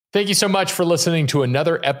Thank you so much for listening to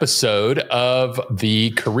another episode of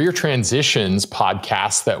the Career Transitions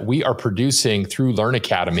podcast that we are producing through Learn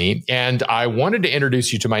Academy. And I wanted to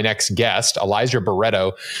introduce you to my next guest, Elijah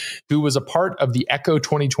Barreto, who was a part of the ECHO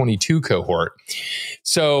 2022 cohort.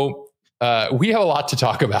 So we have a lot to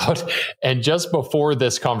talk about. And just before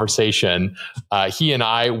this conversation, he and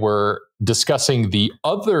I were discussing the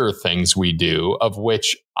other things we do, of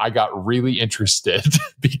which I got really interested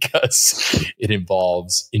because it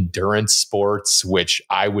involves endurance sports, which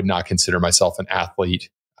I would not consider myself an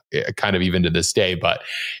athlete, kind of even to this day. But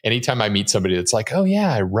anytime I meet somebody that's like, oh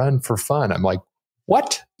yeah, I run for fun, I'm like,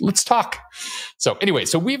 what? Let's talk. So anyway,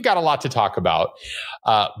 so we've got a lot to talk about.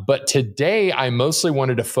 But today I mostly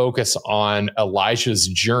wanted to focus on Elijah's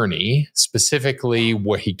journey, specifically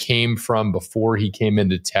where he came from before he came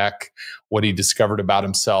into tech, what he discovered about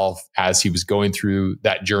himself as he was going through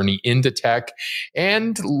that journey into tech,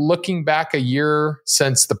 and looking back a year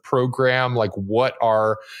since the program, like what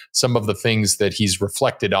are some of the things that he's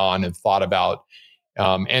reflected on and thought about,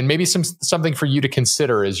 and maybe something for you to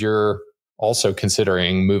consider as you're also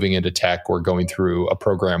considering moving into tech or going through a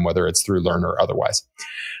program, whether it's through Learn or otherwise.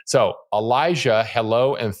 So Elijah,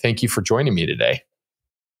 hello, and thank you for joining me today.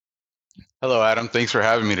 Hello, Adam. Thanks for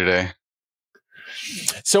having me today.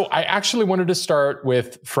 So I actually wanted to start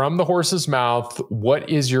with, from the horse's mouth, what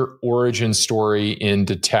is your origin story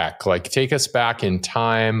into tech? Like, take us back in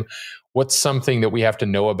time. What's something that we have to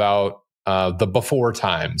know about the before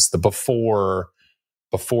times, the before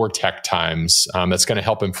tech times, that's going to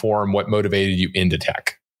help inform what motivated you into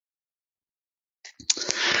tech?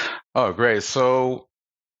 Oh, great. So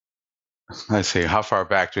let's see, how far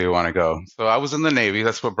back do we want to go? So I was in the Navy.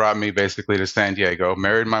 That's what brought me basically to San Diego.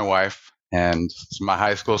 Married my wife, and my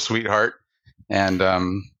high school sweetheart. And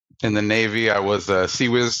in the Navy, I was a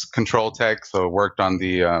CWIS control tech, so worked on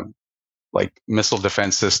the missile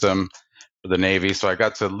defense system for the Navy. So I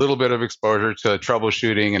got to a little bit of exposure to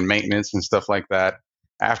troubleshooting and maintenance and stuff like that.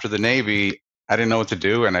 After the Navy, I didn't know what to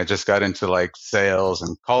do, and I just got into like sales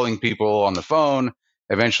and calling people on the phone.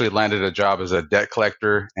 Eventually landed a job as a debt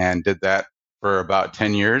collector and did that for about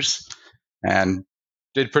 10 years and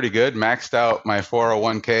did pretty good. Maxed out my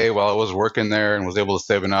 401k while I was working there and was able to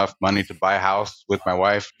save enough money to buy a house with my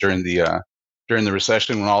wife during the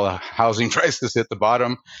recession when all the housing prices hit the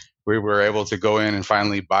bottom. We were able to go in and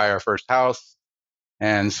finally buy our first house.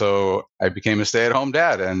 And so I became a stay-at-home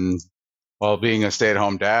dad. And while being a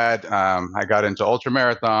stay-at-home dad, I got into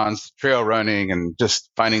ultramarathons, trail running, and just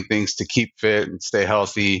finding things to keep fit and stay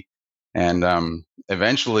healthy. And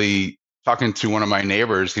eventually, talking to one of my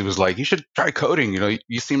neighbors, he was like, "You should try coding.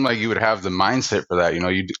 You seem like you would have the mindset for that.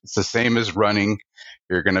 It's the same as running.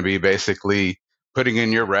 You're going to be basically putting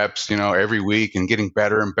in your reps, every week and getting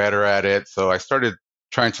better and better at it." So I started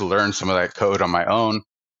trying to learn some of that code on my own,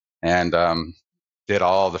 and did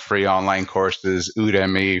all the free online courses,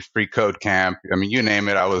 Udemy, free code camp. I mean, you name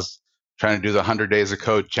it. I was trying to do the 100 days of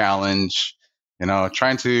code challenge,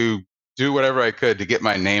 trying to do whatever I could to get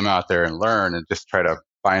my name out there and learn and just try to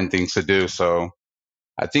find things to do. So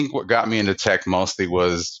I think what got me into tech mostly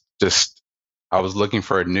was just, I was looking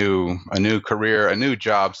for a new career, a new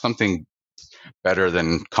job, something better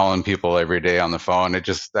than calling people every day on the phone.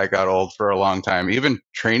 That got old for a long time. Even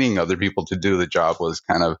training other people to do the job was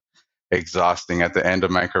kind of exhausting at the end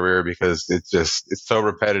of my career because it's so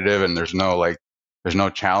repetitive and there's no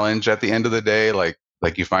challenge at the end of the day. Like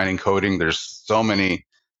you find in coding, there's so many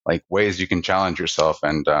ways you can challenge yourself.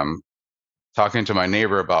 And talking to my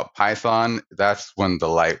neighbor about Python, that's when the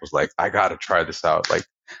light was like, I got to try this out. Like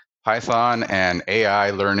Python and AI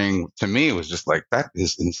learning to me was just like, that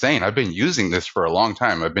is insane. I've been using this for a long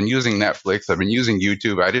time. I've been using Netflix. I've been using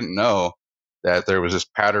YouTube. I didn't know that there was this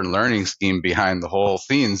pattern learning scheme behind the whole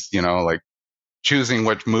scenes, like choosing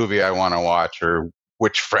which movie I want to watch or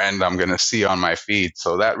which friend I'm going to see on my feed.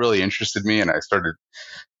 So that really interested me. And I started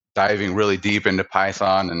diving really deep into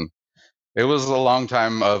Python. And it was a long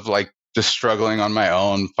time of just struggling on my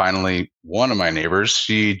own. Finally, one of my neighbors,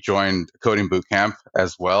 she joined coding bootcamp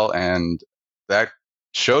as well. And that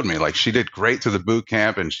showed me she did great through the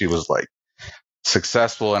bootcamp and she was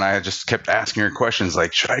successful. And I just kept asking her questions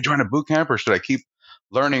should I join a bootcamp or should I keep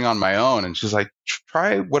learning on my own? And she's like,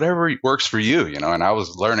 try whatever works for you, And I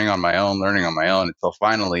was learning on my own until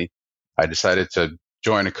finally I decided to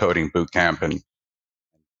join a coding bootcamp and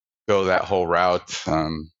go that whole route.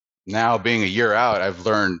 Now being a year out, I've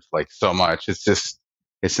learned so much.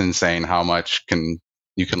 It's insane how much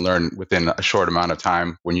you can learn within a short amount of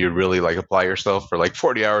time when you really apply yourself for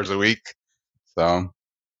 40 hours a week. So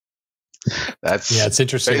it's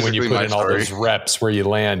interesting when you put in all those reps where you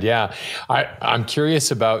land. Yeah. I'm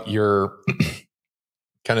curious about your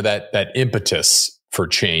kind of that impetus for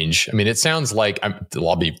change? I mean, it sounds like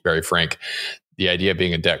I'll be very frank. The idea of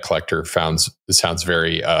being a debt collector sounds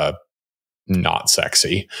very not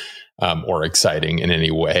sexy or exciting in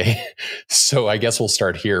any way. So I guess we'll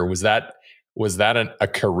start here. Was that a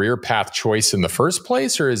career path choice in the first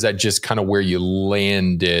place, or is that just kind of where you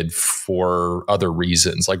landed for other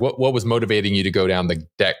reasons? Like what was motivating you to go down the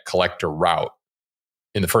debt collector route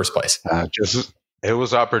in the first place? Just it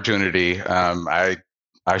was opportunity.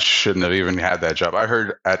 I shouldn't have even had that job.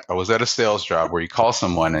 I was at a sales job where you call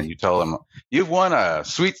someone and you tell them you've won a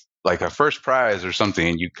sweet, like a first prize or something,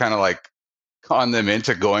 and you kind of like con them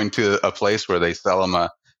into going to a place where they sell them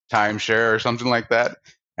a timeshare or something like that.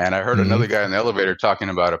 And I heard another guy in the elevator talking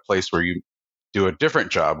about a place where you do a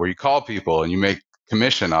different job where you call people and you make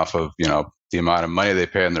commission off of, the amount of money they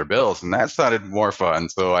pay on their bills. And that sounded more fun.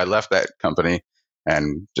 So I left that company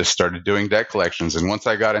and just started doing debt collections. And once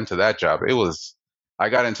I got into that job, I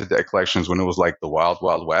got into debt collections when it was like the wild,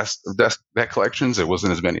 wild west of debt collections. It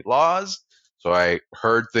wasn't as many laws. So I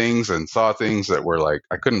heard things and saw things that were like,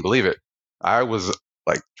 I couldn't believe it. I was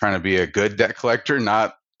like trying to be a good debt collector,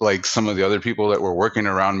 not like some of the other people that were working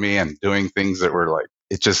around me and doing things that were like,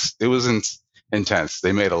 it was intense.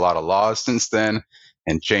 They made a lot of laws since then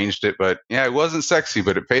and changed it. But yeah, it wasn't sexy,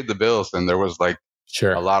 but it paid the bills. And there was like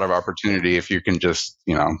a lot of opportunity if you can just,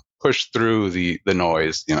 push through the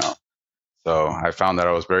noise, So I found that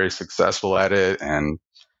I was very successful at it and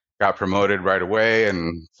got promoted right away.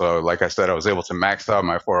 And so, like I said, I was able to max out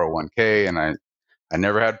my 401k, and I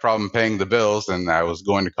never had a problem paying the bills. And I was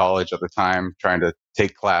going to college at the time, trying to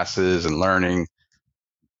take classes and learning,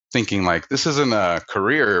 thinking like, this isn't a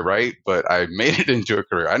career, right? But I made it into a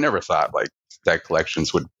career. I never thought like debt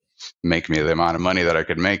collections would make me the amount of money that I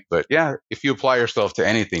could make. But yeah, if you apply yourself to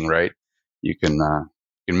anything, right, you can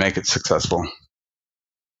make it successful.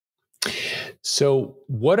 So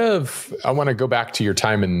I want to go back to your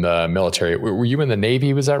time in the military. Were you in the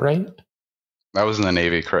Navy? Was that right? I was in the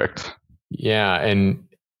Navy, correct. Yeah. And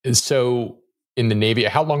so in the Navy,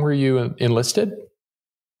 how long were you enlisted?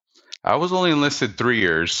 I was only enlisted 3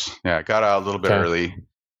 years. Yeah. I got out a little bit early.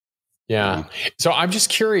 Yeah. So I'm just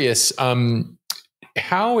curious,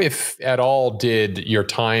 how, if at all, did your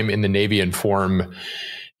time in the Navy inform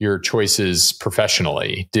your choices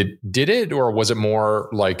professionally? Did it, or was it more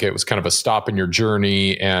like it was kind of a stop in your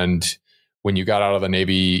journey, and when you got out of the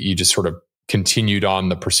Navy, you just sort of continued on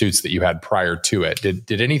the pursuits that you had prior to it?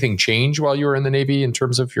 Did anything change while you were in the Navy in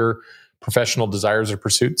terms of your professional desires or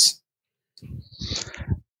pursuits?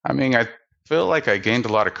 I mean, I feel like I gained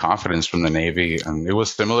a lot of confidence from the Navy, and it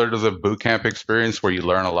was similar to the boot camp experience where you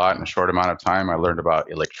learn a lot in a short amount of time. I learned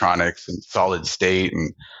about electronics and solid state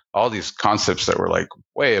and all these concepts that were like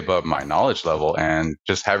way above my knowledge level. And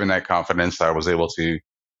just having that confidence, I was able to,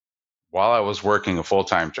 while I was working a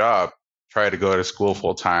full-time job, try to go to school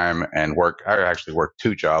full-time and work. I actually worked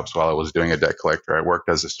 2 jobs while I was doing a debt collector. I worked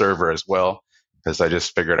as a server as well, because I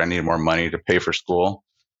just figured I needed more money to pay for school.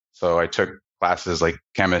 So I took classes like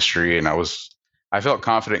chemistry, and I felt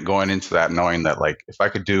confident going into that, knowing that like if I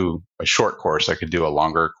could do a short course, I could do a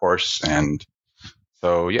longer course. And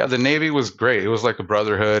so, yeah, the Navy was great. It was like a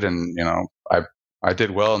brotherhood, and I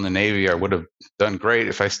did well in the Navy. I would have done great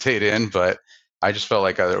if I stayed in, but I just felt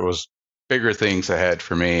like there was bigger things ahead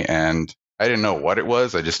for me, and I didn't know what it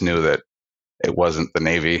was. I just knew that it wasn't the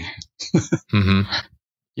Navy.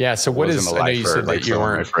 Yeah. So what is? I know you said that you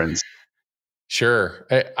weren't my friends. Sure.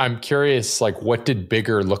 I'm curious, like, what did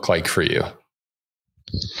bigger look like for you?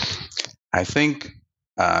 I think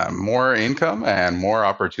more income and more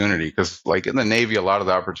opportunity, because like in the Navy, a lot of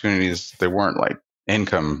the opportunities, they weren't like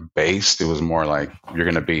income based. It was more like you're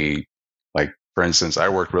going to be like, for instance, I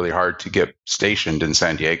worked really hard to get stationed in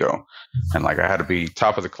San Diego, and like I had to be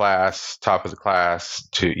top of the class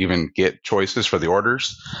to even get choices for the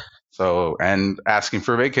orders. So, and asking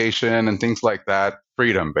for vacation and things like that,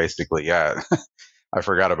 freedom basically. Yeah. I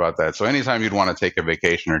forgot about that. So anytime you'd want to take a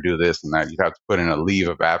vacation or do this and that, you'd have to put in a leave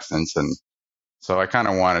of absence. And so I kind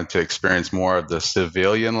of wanted to experience more of the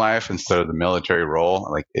civilian life instead of the military role.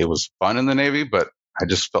 Like it was fun in the Navy, but I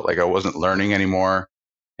just felt like I wasn't learning anymore.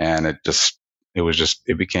 And it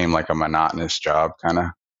became like a monotonous job kind of.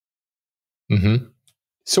 Mm-hmm.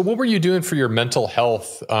 So what were you doing for your mental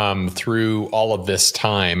health through all of this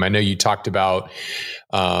time? I know you talked about,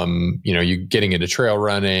 you getting into trail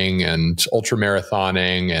running and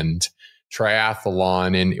ultramarathoning and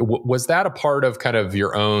triathlon. And was that a part of kind of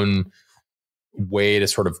your own way to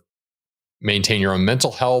sort of maintain your own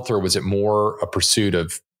mental health, or was it more a pursuit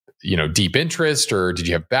of, deep interest, or did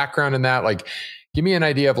you have background in that? Like, give me an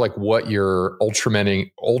idea of like what your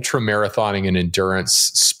ultramarathoning and endurance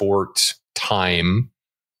sport time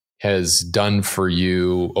has done for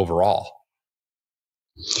you overall.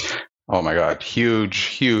 Oh my God,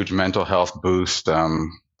 huge mental health boost.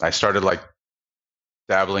 I started like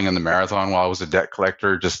dabbling in the marathon while I was a debt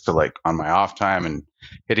collector, just to like on my off time, and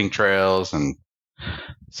hitting trails, and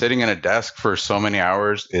sitting in a desk for so many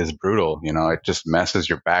hours is brutal. It just messes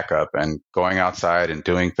your back up, and going outside and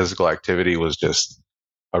doing physical activity was just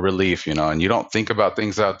a relief, and you don't think about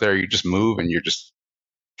things out there. You just move and you're just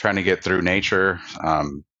trying to get through nature.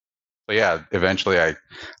 But yeah, eventually I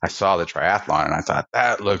saw the triathlon and I thought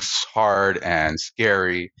that looks hard and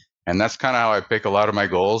scary. And that's kind of how I pick a lot of my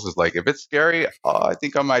goals, is like, if it's scary, I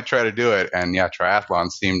think I might try to do it. And yeah, triathlon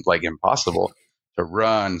seemed like impossible to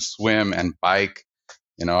run, swim, and bike.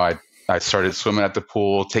 I started swimming at the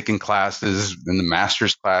pool, taking classes in the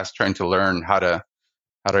master's class, trying to learn how to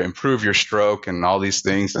improve your stroke and all these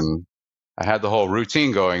things. And I had the whole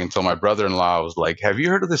routine going until my brother-in-law was like, "Have you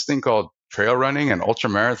heard of this thing called trail running and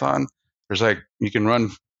ultramarathon? There's like, you can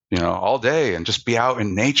run, all day and just be out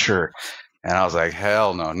in nature." And I was like,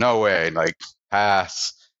 "Hell no, no way!" Like,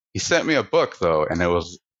 pass. He sent me a book though, and it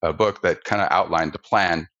was a book that kind of outlined the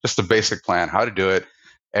plan, just a basic plan, how to do it,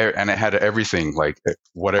 and it had everything, like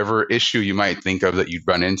whatever issue you might think of that you'd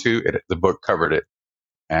run into, the book covered it.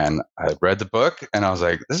 And I read the book and I was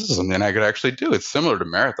like, this is something I could actually do. It's similar to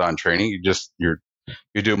marathon training. You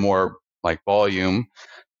do more like volume,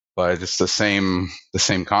 but it's the same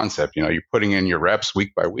concept. You're putting in your reps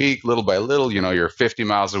week by week, little by little. You're 50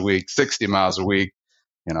 miles a week, 60 miles a week.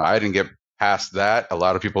 I didn't get past that. A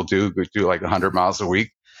lot of people do like 100 miles a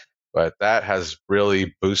week, but that has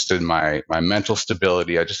really boosted my mental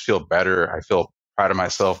stability. I just feel better. I feel proud of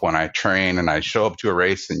myself when I train and I show up to a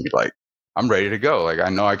race and you're like, I'm ready to go. Like, I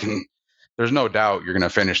know I can. There's no doubt you're going to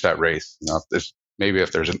finish that race.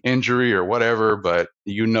 If there's an injury or whatever, but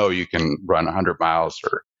you can run 100 miles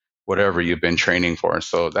or whatever you've been training for. And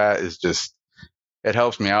so that is just, it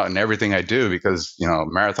helps me out in everything I do, because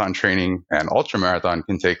marathon training and ultramarathon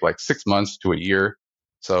can take like 6 months to a year.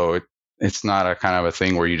 So it's not a kind of a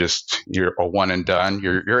thing where you're a one and done.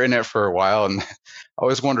 You're in it for a while. And I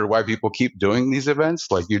always wondered why people keep doing these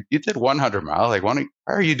events. Like, you did 100 miles. Like, why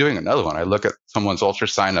are you doing another one? I look at someone's ultra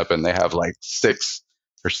sign up and they have like 600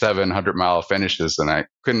 or 700-mile finishes. And I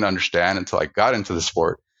couldn't understand until I got into the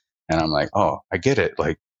sport. And I'm like, oh, I get it.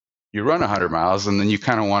 Like, you run 100 miles and then you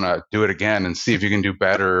kind of want to do it again and see if you can do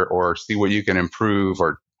better or see what you can improve,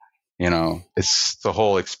 or, it's the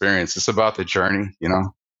whole experience. It's about the journey.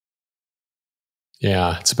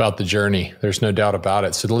 Yeah, it's about the journey. There's no doubt about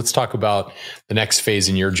it. So let's talk about the next phase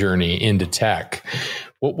in your journey into tech.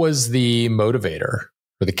 What was the motivator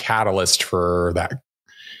or the catalyst for that,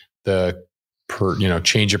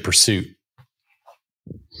 change of pursuit?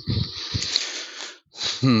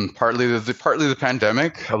 Partly the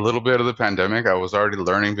pandemic, a little bit of the pandemic. I was already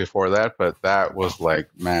learning before that, but that was like,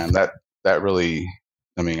 man, that really,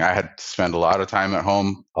 I had to spend a lot of time at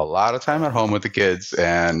home with the kids.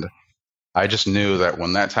 And I just knew that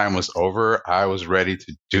when that time was over, I was ready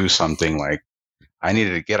to do something. Like, I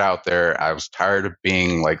needed to get out there. I was tired of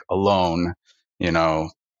being like alone,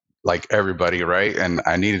 like everybody, right? And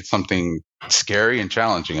I needed something scary and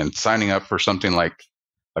challenging, and signing up for something like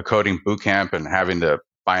a coding bootcamp and having to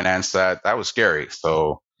finance that was scary.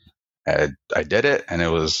 So I did it, and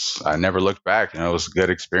I never looked back. It was a good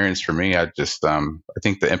experience for me. I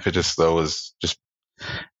think the impetus though was just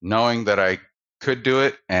knowing that I could do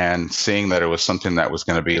it and seeing that it was something that was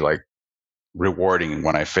going to be like rewarding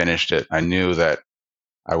when I finished it. I knew that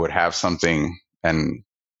I would have something and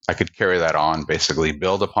I could carry that on, basically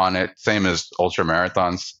build upon it, same as ultra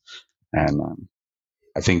marathons. And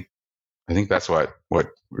I think that's what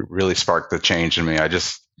really sparked the change in me.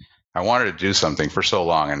 I wanted to do something for so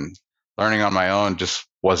long, and learning on my own just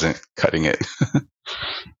wasn't cutting it.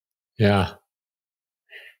 Yeah.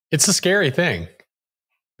 It's a scary thing,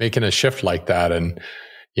 making a shift like that. And,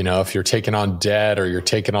 if you're taking on debt or you're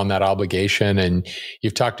taking on that obligation, and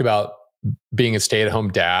you've talked about being a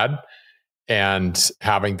stay-at-home dad and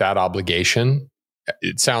having that obligation,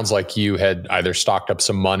 it sounds like you had either stocked up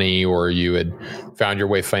some money or you had found your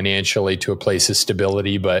way financially to a place of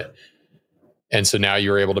stability, and so now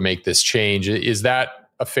you're able to make this change. Is that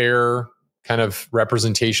a fair kind of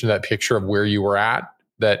representation of that picture of where you were at?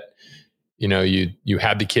 That, you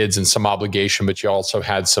had the kids and some obligation, but you also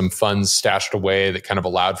had some funds stashed away that kind of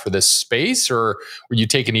allowed for this space, or were you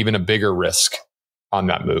taking even a bigger risk on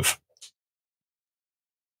that move?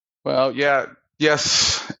 Well, yeah,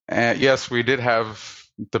 yes, yes, we did have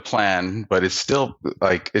the plan, but it's still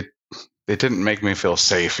like it didn't make me feel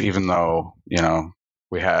safe, even though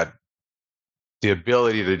we had the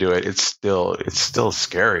ability to do it. It's still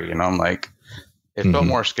scary. I'm like, it felt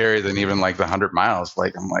more scary than even like the 100 miles.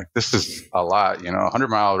 Like, I'm like, this is a lot,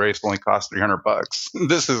 100-mile race only costs $300.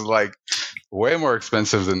 This is like way more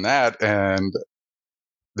expensive than that. And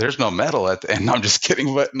there's no medal at the end. I'm just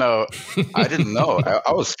kidding. But no, I didn't know.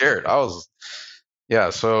 I was scared. Yeah.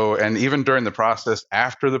 So, and even during the process,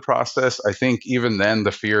 after the process, I think even then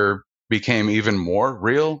the fear became even more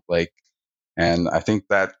real. Like, and I think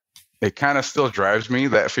that it kind of still drives me,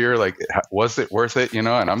 that fear, like, was it worth it? And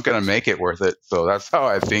I'm going to make it worth it. So that's how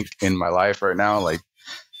I think in my life right now. Like,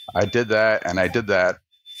 I did that and I did that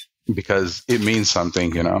because it means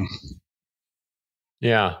something,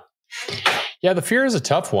 Yeah. Yeah. The fear is a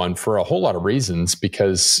tough one for a whole lot of reasons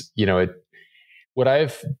because, what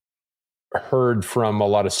I've heard from a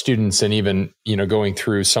lot of students and even, going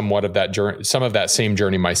through somewhat of that journey, some of that same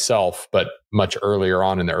journey myself, but much earlier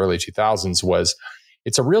on in the early 2000s was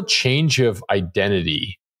it's a real change of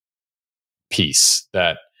identity piece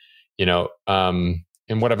that, and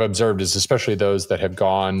what I've observed is especially those that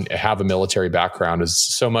have a military background is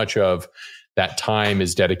so much of that time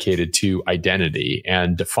is dedicated to identity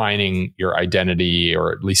and defining your identity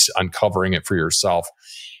or at least uncovering it for yourself.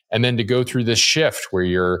 And then to go through this shift where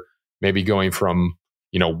you're maybe going from,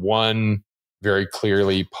 one very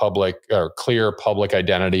clearly clear public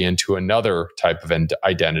identity into another type of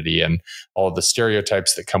identity and all of the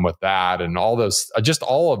stereotypes that come with that and all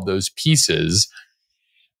of those pieces.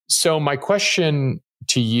 So my question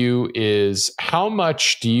to you is, how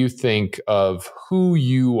much do you think of who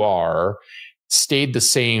you are stayed the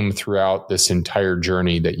same throughout this entire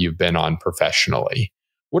journey that you've been on professionally?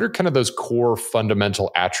 What are kind of those core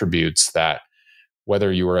fundamental attributes that,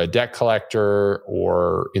 whether you were a debt collector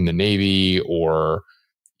or in the Navy or,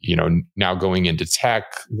 now going into tech,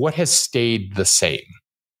 what has stayed the same?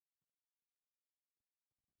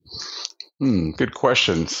 Good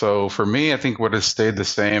question. So for me, I think what has stayed the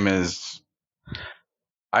same is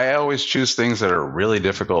I always choose things that are really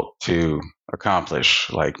difficult to accomplish.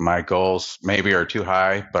 Like, my goals maybe are too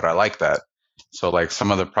high, but I like that. So like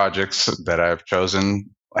some of the projects that I've chosen,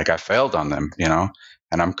 like, I failed on them,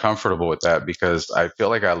 and I'm comfortable with that because I feel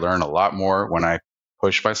like I learn a lot more when I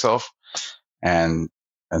push myself. And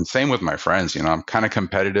same with my friends, I'm kind of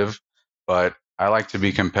competitive, but I like to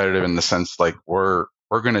be competitive in the sense like we're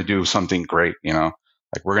going to do something great,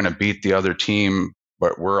 like we're going to beat the other team,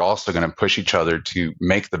 but we're also going to push each other to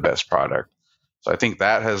make the best product. So I think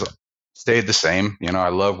that has stayed the same. I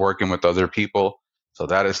love working with other people, so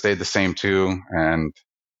that has stayed the same too. And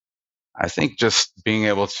I think just being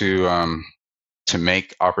able to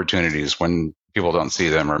make opportunities when people don't see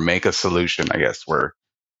them, or make a solution, I guess, where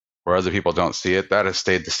other people don't see it, that has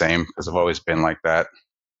stayed the same because I've always been like that.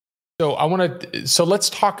 So let's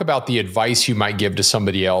talk about the advice you might give to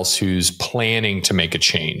somebody else who's planning to make a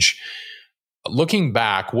change. Looking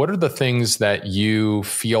back, what are the things that you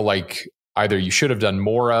feel like either you should have done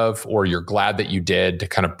more of, or you're glad that you did to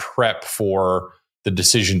kind of prep for the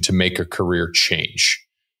decision to make a career change?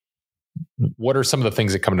 What are some of the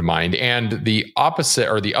things that come to mind? And the opposite,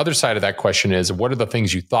 or the other side of that question, is what are the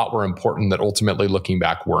things you thought were important that ultimately looking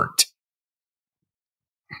back weren't?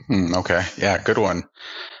 Okay. Yeah, good one.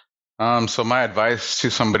 So my advice to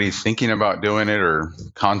somebody thinking about doing it or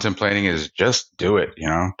contemplating is just do it,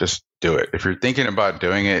 just do it. If you're thinking about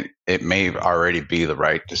doing it, it may already be the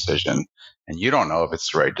right decision, and you don't know if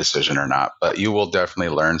it's the right decision or not, but you will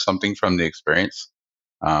definitely learn something from the experience.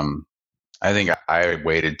 I think I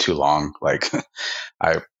waited too long. Like,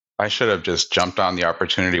 I should have just jumped on the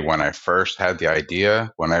opportunity when I first had the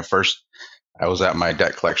idea. I was at my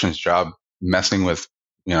debt collections job messing with,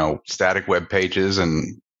 static web pages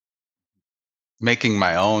and making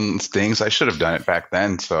my own things. I should have done it back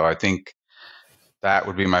then. So I think that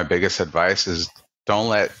would be my biggest advice: is don't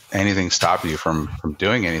let anything stop you from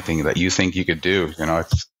doing anything that you think you could do.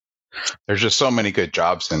 There's just so many good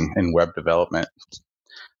jobs in web development.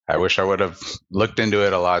 I wish I would have looked into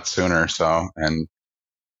it a lot sooner. So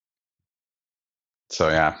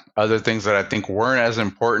yeah, other things that I think weren't as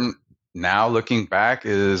important now looking back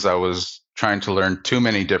is I was trying to learn too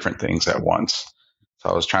many different things at once. So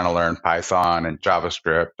I was trying to learn Python and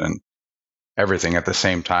JavaScript and everything at the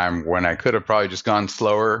same time, when I could have probably just gone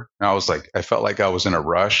slower. And I felt like I was in a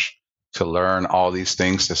rush to learn all these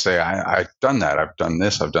things, to say, I've done that, I've done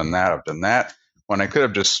this, I've done that, I've done that, when I could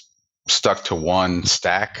have just stuck to one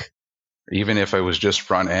stack, even if it was just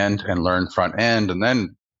front end, and learn front end and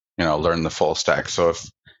then, learn the full stack. So if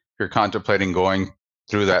you're contemplating going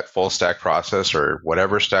through that full stack process, or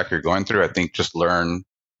whatever stack you're going through, I think just learn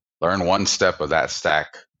one step of that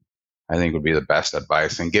stack, I think would be the best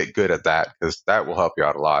advice, and get good at that, because that will help you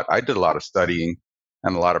out a lot. I did a lot of studying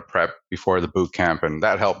and a lot of prep before the boot camp, and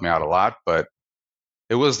that helped me out a lot. But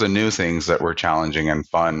it was the new things that were challenging and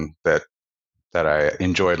fun that I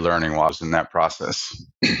enjoyed learning while I was in that process.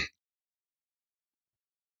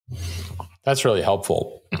 That's really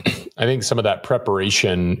helpful. I think some of that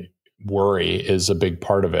preparation worry is a big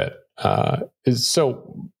part of it.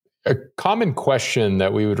 So a common question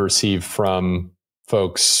that we would receive from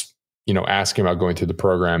folks, asking about going through the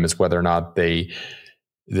program is whether or not there's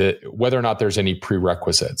any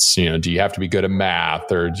prerequisites. Do you have to be good at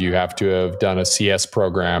math, or do you have to have done a CS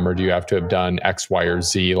program, or do you have to have done X, Y, or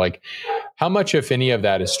Z? Like, how much, if any, of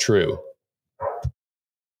that is true?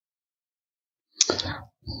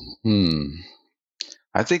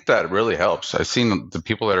 I think that really helps. I've seen the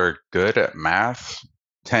people that are good at math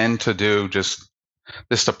tend to do just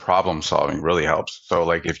the problem solving really helps. So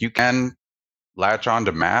like if you can latch on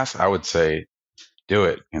to math, I would say do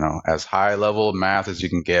it, as high level math as you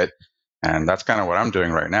can get. And that's kind of what I'm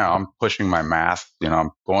doing right now. I'm pushing my math,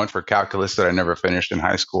 I'm going for calculus that I never finished in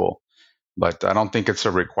high school, but I don't think it's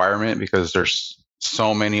a requirement because there's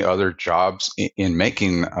so many other jobs in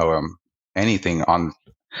making anything on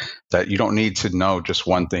that. You don't need to know just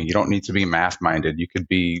one thing. You don't need to be math minded. You could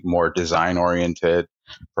be more design oriented,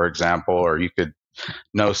 for example, or you could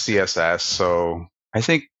know CSS. So I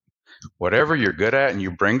think whatever you're good at and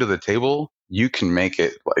you bring to the table, you can make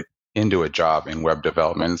it like into a job in web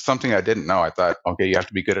development. It's something I didn't know. I thought, okay, you have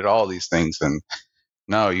to be good at all these things. And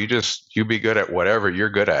no, you be good at whatever you're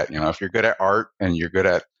good at. If you're good at art and you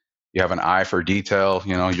have an eye for detail,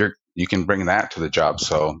 you can bring that to the job.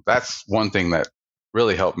 So that's one thing that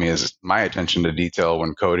really helped me is my attention to detail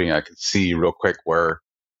when coding. I could see real quick where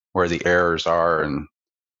the errors are. And,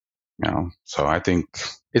 so I think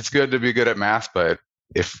it's good to be good at math, but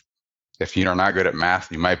if you're not good at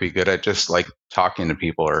math, you might be good at just like talking to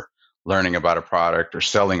people or learning about a product or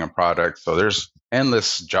selling a product. So there's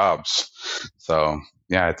endless jobs. So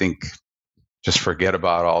yeah, I think just forget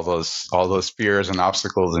about all those fears and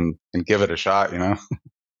obstacles and give it a shot,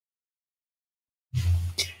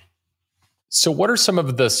 So what are some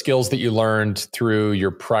of the skills that you learned through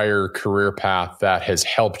your prior career path that has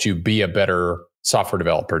helped you be a better software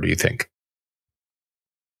developer, do you think?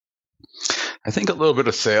 I think a little bit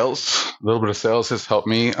of sales has helped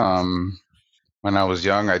me. When I was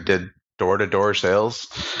young, I did door-to-door sales,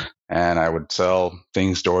 and I would sell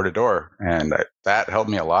things door to door, and that helped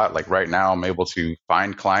me a lot. Like right now, I'm able to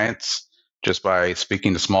find clients just by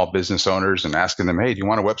speaking to small business owners and asking them, "Hey, do you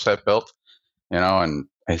want a website built?" And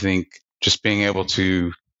I think just being able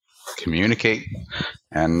to communicate,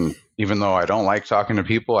 and even though I don't like talking to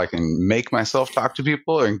people, I can make myself talk to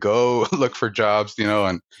people and go look for jobs,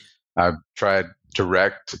 and I've tried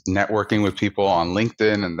direct networking with people on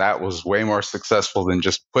LinkedIn, and that was way more successful than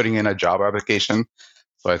just putting in a job application.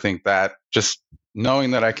 So I think that just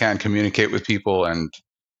knowing that I can communicate with people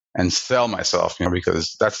and sell myself,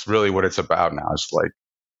 because that's really what it's about now. It's like,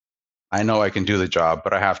 I know I can do the job,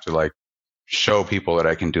 but I have to like show people that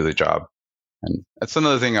I can do the job. And that's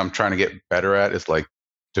another thing I'm trying to get better at is like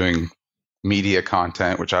doing media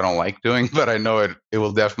content, which I don't like doing, but I know it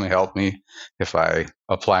will definitely help me if I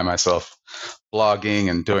apply myself blogging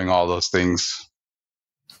and doing all those things.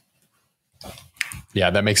 Yeah,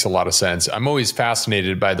 that makes a lot of sense. I'm always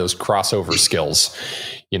fascinated by those crossover skills.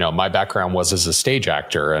 My background was as a stage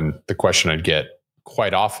actor, and the question I'd get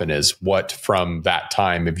quite often is, what from that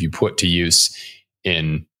time have you put to use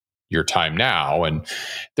in your time now? And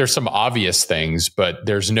there's some obvious things, but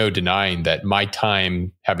there's no denying that my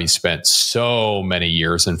time, having spent so many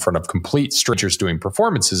years in front of complete strangers doing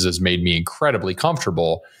performances, has made me incredibly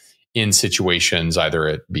comfortable in situations, either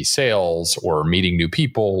it be sales or meeting new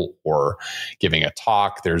people or giving a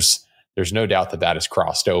talk. There's no doubt that has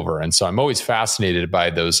crossed over. And so I'm always fascinated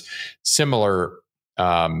by those similar,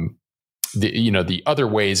 the other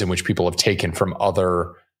ways in which people have taken from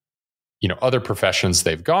other professions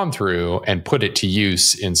they've gone through and put it to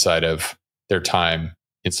use inside of their time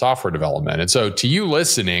in software development. And so to you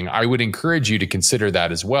listening, I would encourage you to consider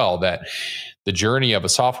that as well, that the journey of a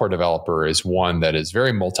software developer is one that is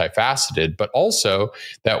very multifaceted, but also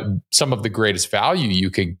that some of the greatest value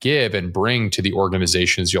you can give and bring to the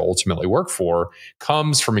organizations you'll ultimately work for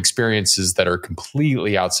comes from experiences that are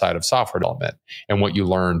completely outside of software development and what you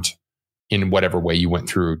learned in whatever way you went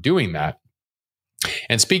through doing that.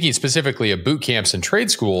 And speaking specifically of boot camps and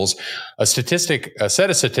trade schools, a set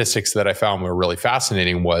of statistics that I found were really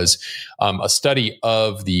fascinating was a study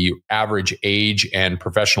of the average age and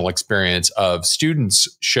professional experience of students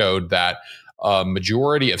showed that a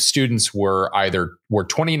majority of students were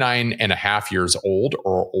 29 and a half years old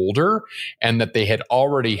or older, and that they had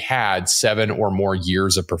already had 7 or more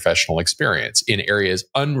years of professional experience in areas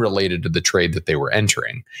unrelated to the trade that they were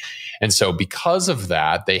entering. And so because of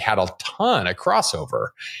that, they had a ton of crossover.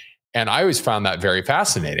 And I always found that very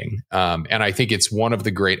fascinating. And I think it's one of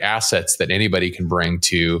the great assets that anybody can bring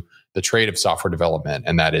to the trade of software development,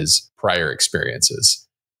 and that is prior experiences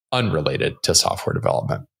unrelated to software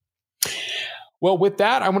development. Well, with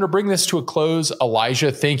that, I want to bring this to a close.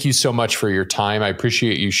 Elijah, thank you so much for your time. I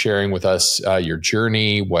appreciate you sharing with us your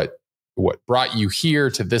journey, what brought you here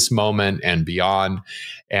to this moment and beyond.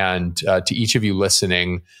 And to each of you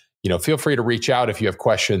listening, feel free to reach out if you have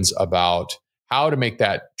questions about how to make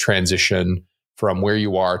that transition from where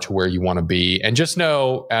you are to where you want to be. And just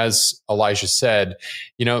know, as Elijah said,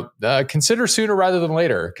 consider sooner rather than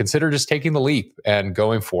later. Consider just taking the leap and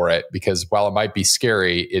going for it, because while it might be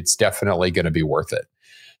scary, it's definitely going to be worth it.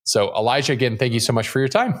 So Elijah, again, thank you so much for your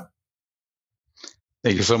time.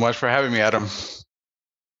 Thank you so much for having me, Adam.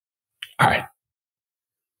 All right.